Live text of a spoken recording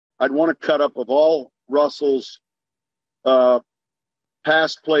I'd want to cut up of all Russell's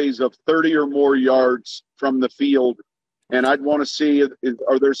pass plays of 30 or more yards from the field. And I'd want to see,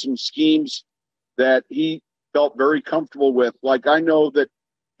 are there some schemes that he felt very comfortable with? Like, I know that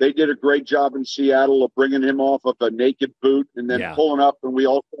they did a great job in Seattle of bringing him off of a naked boot and then pulling up. And we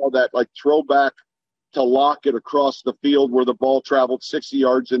all saw that like throwback to Lockett across the field where the ball traveled 60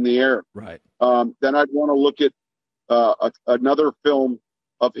 yards in the air. Right. Then I'd want to look at another film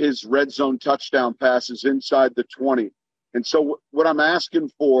of his red zone touchdown passes inside the 20. And so what I'm asking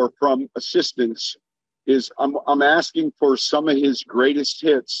for from assistants is I'm asking for some of his greatest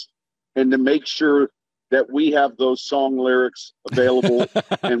hits and to make sure that we have those song lyrics available.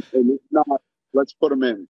 and if not, let's put them in.